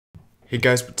Hey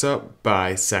guys, what's up?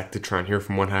 Bisectatron here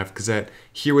from OneHive Gazette,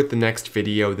 here with the next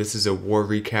video. This is a war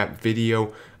recap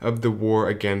video of the war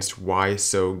against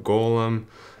Golem.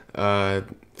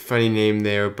 Funny name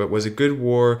there, but was a good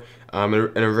war, an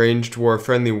arranged war, a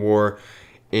friendly war,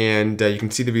 and you can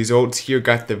see the results here.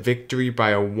 Got the victory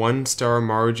by a 1-star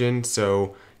margin,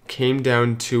 so came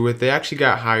down to it. They actually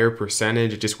got higher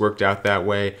percentage, it just worked out that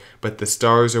way, but the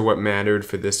stars are what mattered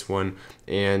for this one,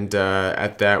 and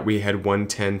at that we had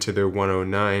 110 to their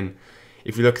 109.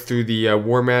 If you look through the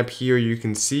war map here, you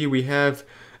can see we have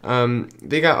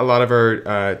they got a lot of our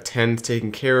 10s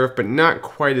taken care of, but not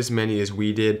quite as many as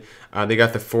we did. They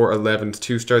got the 4 11s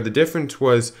 2-star. The difference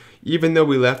was, even though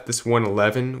we left this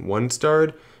 111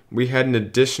 1-starred, we had an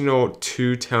additional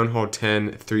 2 Town Hall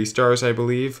 10 3-stars, I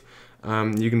believe.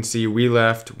 You can see we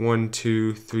left 1,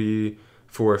 2, 3,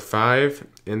 4, 5,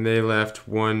 and they left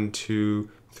 1, 2,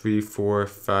 3, 4,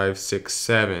 5, 6,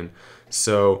 7.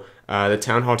 So the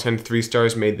Town Hall 10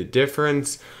 3-stars made the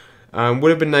difference. Would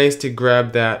have been nice to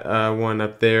grab that one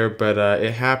up there, but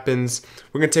it happens.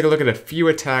 We're going to take a look at a few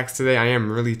attacks today. I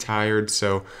am really tired,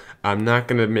 so I'm not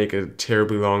going to make a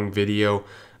terribly long video.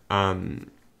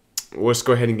 We'll just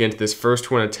go ahead and get into this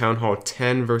first one, a Town Hall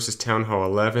 10 versus Town Hall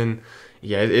 11.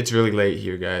 Yeah, it's really late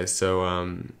here, guys, so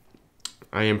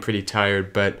I am pretty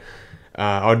tired, but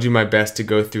I'll do my best to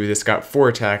go through this. Got 4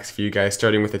 attacks for you guys,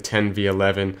 starting with a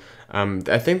 10v11.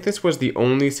 I think this was the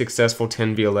only successful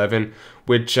 10v11,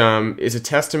 which is a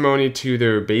testimony to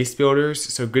their base builders,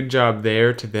 so good job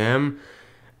there to them.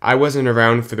 I wasn't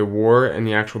around for the war and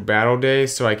the actual battle day,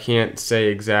 so I can't say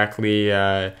exactly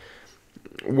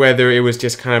whether it was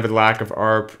just kind of a lack of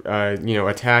ARP,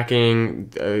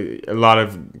 attacking, a lot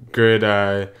of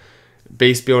good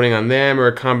base building on them, or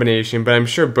a combination, but I'm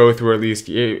sure both were at least,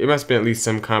 it must have been at least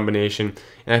some combination,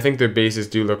 and I think their bases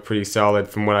do look pretty solid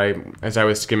from what as I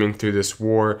was skimming through this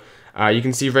war. You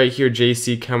can see right here,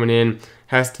 JC coming in,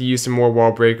 has to use some more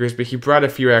wall breakers, but he brought a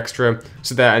few extra,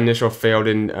 so that initial fail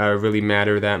didn't really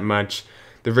matter that much.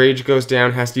 The Rage goes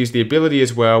down, has to use the ability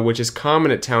as well, which is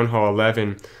common at Town Hall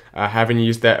 11, having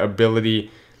used that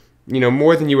ability,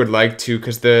 more than you would like to,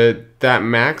 because that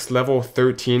max level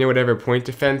 13 or whatever point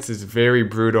defense is very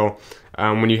brutal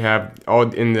when you have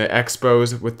all in the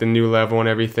expos with the new level and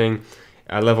everything.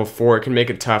 Level 4, it can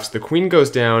make it tough. So the Queen goes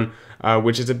down,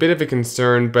 which is a bit of a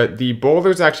concern, but the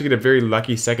boulders actually get a very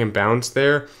lucky second bounce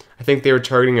there. I think they were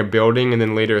targeting a building and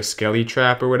then later a skelly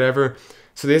trap or whatever.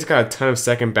 So they just got a ton of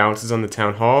second bounces on the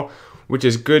Town Hall, which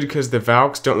is good because the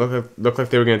Valks don't look like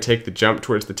they were going to take the jump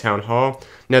towards the Town Hall.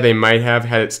 Now they might have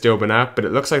had it still been up, but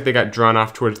it looks like they got drawn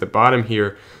off towards the bottom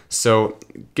here, so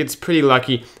it gets pretty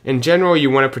lucky. In general, you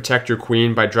want to protect your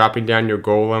Queen by dropping down your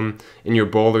Golem and your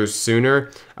boulders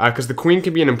sooner, because the Queen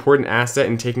can be an important asset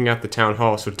in taking out the Town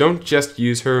Hall, so don't just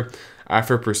use her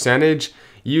for percentage.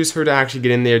 Use her to actually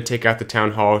get in there, take out the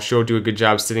Town Hall. She'll do a good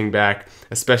job sitting back,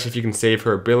 especially if you can save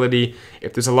her ability.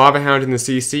 If there's a Lava Hound in the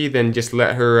CC, then just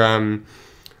let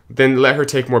her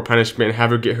take more punishment and have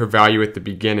her get her value at the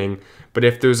beginning. But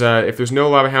if there's no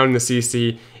Lava Hound in the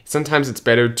CC, sometimes it's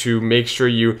better to make sure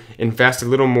you invest a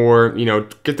little more,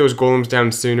 get those Golems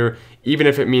down sooner, even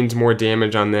if it means more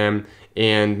damage on them,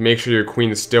 and make sure your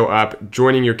Queen is still up,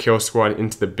 joining your kill squad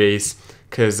into the base,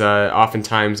 because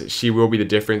oftentimes she will be the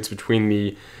difference between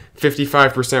the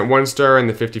 55% 1-star and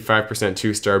the 55%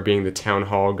 2-star being the Town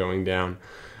Hall going down.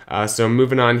 So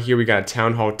moving on here, we got a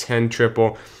Town Hall 10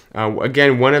 triple.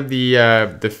 Again, one of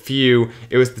the few,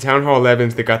 it was the Town Hall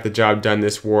 11s that got the job done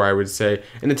this war, I would say,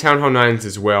 and the Town Hall 9s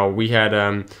as well. We had,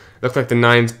 looked like the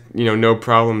 9s, no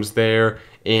problems there,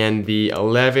 and the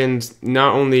 11s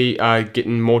not only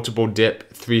getting multiple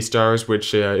dip 3-stars,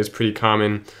 which is pretty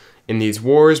common in these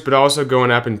wars, but also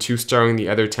going up and 2-starring the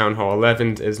other Town Hall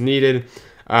 11s as needed,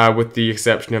 with the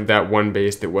exception of that one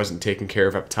base that wasn't taken care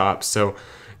of up top. So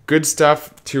good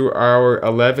stuff to our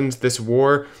 11s this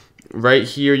war. Right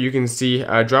here you can see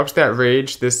drops that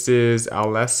Rage. This is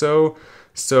Alesso,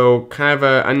 so kind of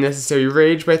a unnecessary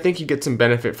Rage, but I think you get some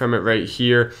benefit from it right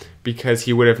here because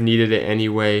he would have needed it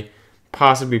anyway.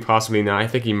 Possibly not. I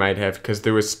think he might have, because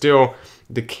there was still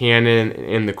the cannon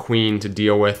and the Queen to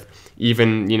deal with,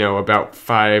 even, about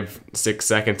 5-6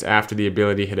 seconds after the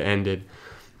ability had ended.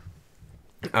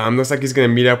 Looks like he's going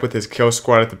to meet up with his kill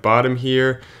squad at the bottom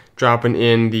here, dropping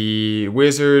in the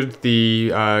Wizard, the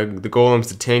Golems,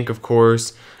 the tank, of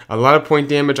course. A lot of point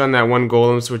damage on that one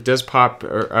Golem, so it does pop,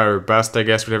 or bust, I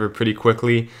guess, whatever, pretty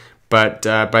quickly. But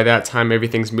by that time,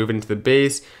 everything's moving into the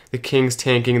base. The King's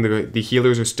tanking, the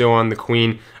healers are still on the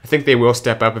Queen. I think they will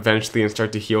step up eventually and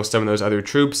start to heal some of those other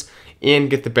troops and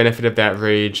get the benefit of that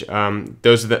Rage.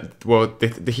 Those are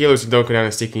the healers don't go down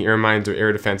as seeking air mines or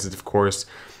air defenses, of course.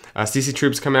 CC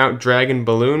troops come out, dragon,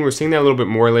 balloon. We're seeing that a little bit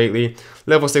more lately.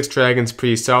 Level 6 dragon's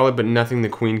pretty solid, but nothing the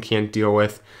queen can't deal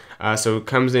with. So it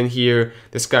comes in here.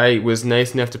 This guy was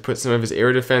nice enough to put some of his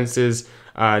air defenses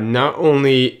not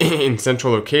only in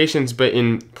central locations, but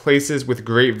in places with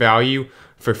great value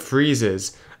for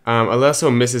freezes.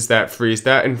 Alesso misses that freeze.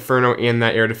 That Inferno and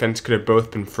that air defense could have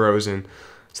both been frozen.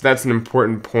 So that's an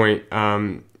important point.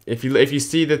 If you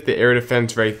see that the air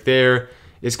defense right there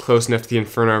is close enough to the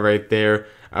Inferno right there,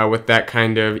 with that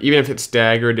kind of, even if it's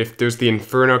staggered, if there's the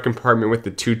Inferno compartment with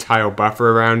the 2-tile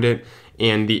buffer around it,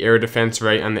 and the air defense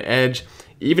right on the edge,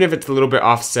 even if it's a little bit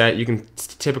offset, you can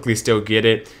typically still get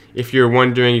it. If you're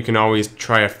wondering, you can always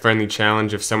try a friendly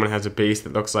challenge if someone has a base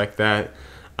that looks like that.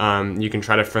 You can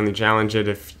try to friendly challenge it.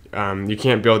 If you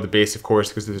can't build the base, of course,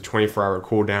 because there's a 24-hour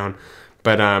cooldown,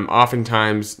 but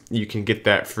oftentimes you can get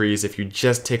that freeze if you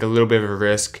just take a little bit of a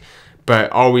risk,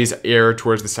 but always err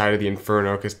towards the side of the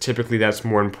Inferno, because typically that's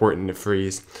more important to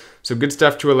freeze. So good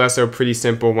stuff to Alesso, pretty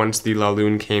simple once the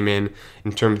Laloon came in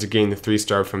terms of getting the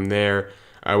 3-star from there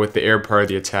with the air part of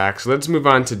the attack. So let's move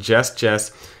on to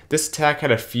Jess. This attack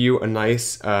had a few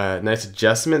nice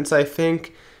adjustments, I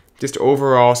think. Just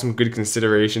overall, some good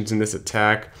considerations in this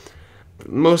attack.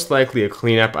 Most likely a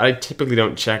cleanup. I typically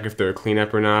don't check if they're a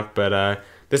cleanup or not, but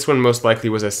this one most likely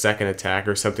was a second attack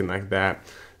or something like that.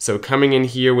 So coming in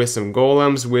here with some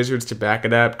golems, wizards to back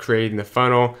it up, creating the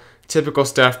funnel. Typical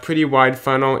stuff, pretty wide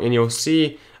funnel, and you'll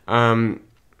see I'm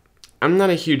not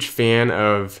a huge fan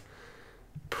of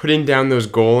putting down those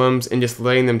golems and just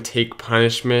letting them take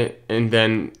punishment and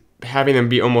then having them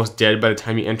be almost dead by the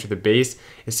time you enter the base.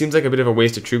 It seems like a bit of a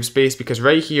waste of troop space, because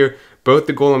right here, both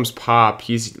the golems pop.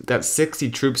 He's got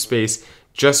 60 troop space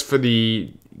just for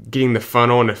the getting the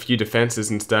funnel and a few defenses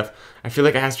and stuff. I feel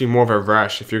like it has to be more of a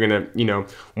rush if you're gonna,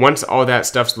 once all that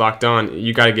stuff's locked on,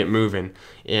 you got to get moving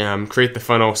and create the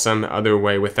funnel some other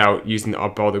way without using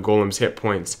up all the golems' hit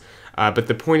points. But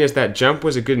the point is that jump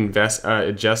was a good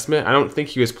adjustment. I don't think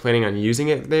he was planning on using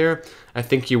it there. I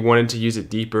think he wanted to use it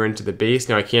deeper into the base.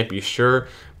 Now I can't be sure,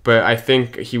 but I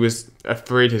think he was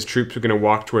afraid his troops were going to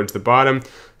walk towards the bottom.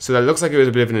 So that looks like it was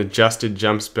a bit of an adjusted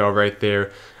jump spell right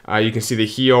there. You can see the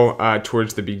heal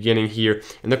towards the beginning here.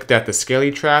 And look at that, the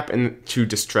Skelly Trap and to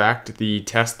distract the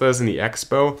Teslas and the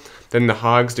Expo. Then the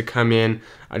Hogs to come in.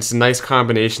 Just a nice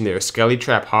combination there, Skelly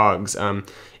Trap, Hogs.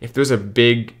 If there's a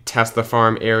big Tesla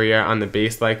farm area on the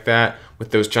base like that,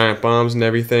 with those giant bombs and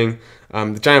everything,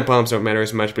 the giant bombs don't matter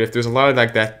as much, but if there's a lot of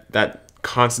like that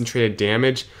concentrated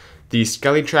damage, the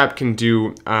Skelly Trap can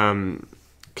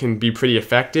be pretty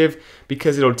effective,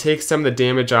 because it'll take some of the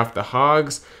damage off the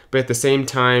Hogs, but at the same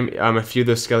time, a few of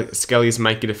those Skellies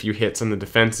might get a few hits on the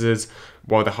defenses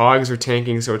while the Hogs are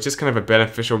tanking, so it's just kind of a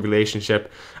beneficial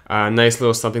relationship. Nice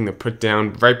little something to put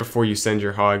down right before you send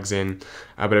your Hogs in,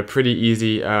 but a pretty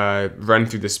easy run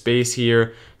through the space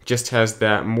here. Just has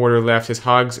that mortar left. His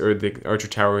Hogs, or the Archer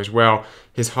Tower as well,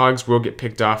 his Hogs will get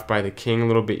picked off by the King a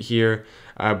little bit here,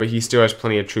 but he still has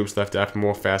plenty of troops left after.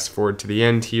 We'll fast forward to the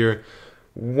end here.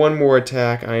 One more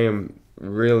attack. I am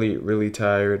really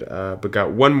tired, but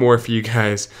got one more for you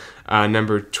guys.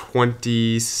 Number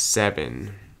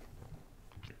 27.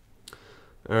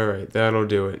 Alright, that'll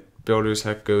do it. Builder's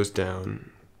Hut goes down.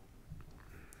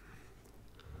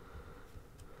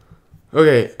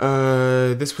 Okay,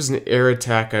 this was an air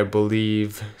attack, I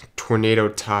believe. Tornado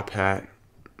Top Hat.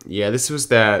 Yeah, this was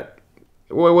that.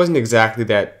 Well, it wasn't exactly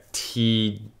that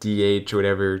TDH or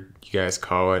whatever you guys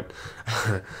call it.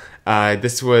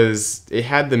 It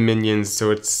had the minions,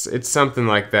 so it's something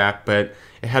like that, but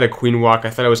it had a Queen Walk. I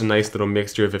thought it was a nice little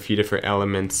mixture of a few different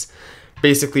elements.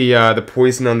 Basically, the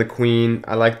poison on the Queen,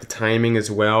 I like the timing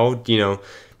as well.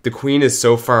 The Queen is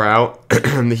so far out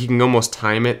that he can almost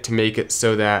time it to make it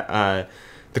so that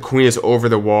the Queen is over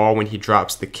the wall when he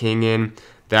drops the King in.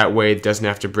 That way it doesn't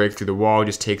have to break through the wall, it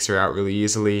just takes her out really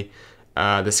easily.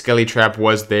 The Skelly Trap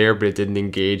was there, but it didn't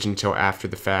engage until after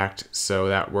the fact, so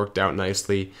that worked out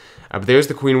nicely. But there's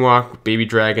the Queen Walk, Baby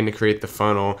Dragon to create the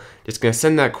funnel. Just going to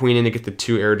send that Queen in to get the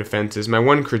 2 air defenses. My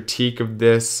one critique of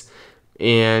this,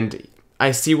 and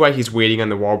I see why he's waiting on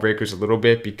the wall breakers a little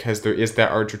bit, because there is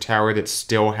that Archer Tower that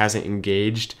still hasn't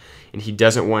engaged, and he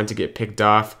doesn't want to get picked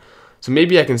off. So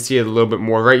maybe I can see it a little bit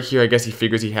more. Right here, I guess he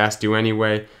figures he has to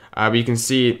anyway. But you can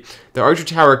see the Archer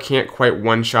Tower can't quite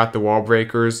one-shot the wall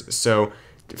breakers, so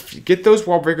get those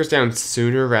wall breakers down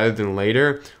sooner rather than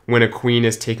later when a Queen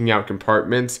is taking out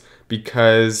compartments,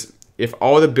 because if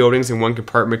all the buildings in one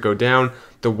compartment go down,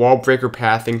 the wall breaker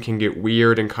pathing can get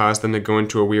weird and cause them to go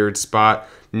into a weird spot,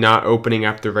 not opening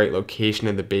up the right location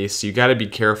of the base, so you got to be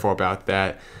careful about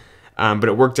that. But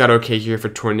it worked out okay here for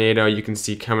Tornado. You can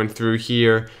see coming through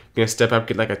here. Going to step up,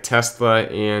 get like a Tesla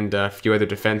and a few other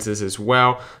defenses as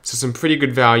well. So some pretty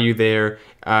good value there.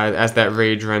 As that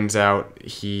rage runs out,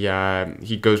 he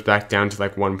goes back down to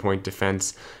like 1 point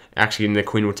defense. Actually, and the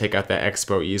Queen will take out that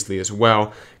Expo easily as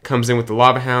well. Comes in with the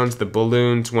Lava Hounds, the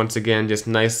Balloons, once again, just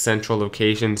nice central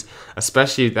locations.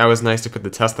 Especially, that was nice to put the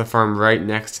Tesla farm right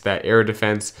next to that air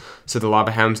defense, so the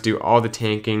Lava Hounds do all the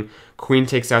tanking. Queen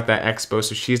takes out that Expo,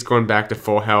 so she's going back to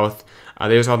full health.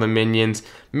 There's all the minions.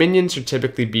 Minions should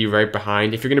typically be right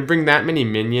behind. If you're going to bring that many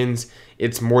minions,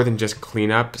 it's more than just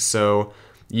cleanup, so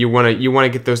you want to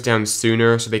get those down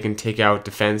sooner so they can take out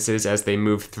defenses as they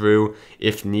move through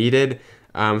if needed.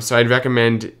 So I'd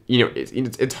recommend,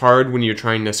 it's hard when you're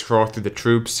trying to scroll through the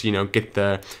troops, get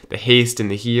the haste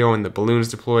and the heal and the balloons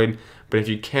deployed. But if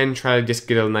you can, try to just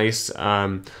get a nice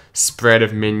spread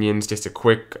of minions, just a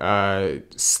quick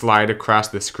slide across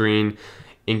the screen,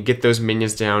 and get those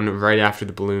minions down right after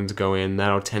the balloons go in.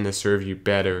 That'll tend to serve you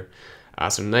better.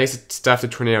 So nice stuff to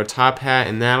Tornado Top Hat,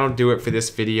 and that'll do it for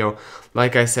this video.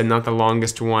 Like I said, not the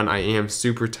longest one. I am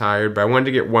super tired, but I wanted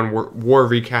to get one war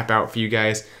recap out for you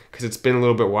guys because it's been a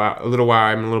little while. I'm been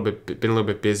a little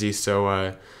bit busy. So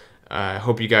I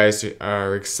hope you guys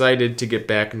are excited to get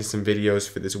back into some videos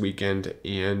for this weekend.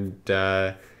 And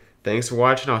thanks for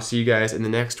watching. I'll see you guys in the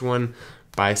next one.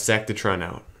 Bisectatron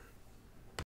out.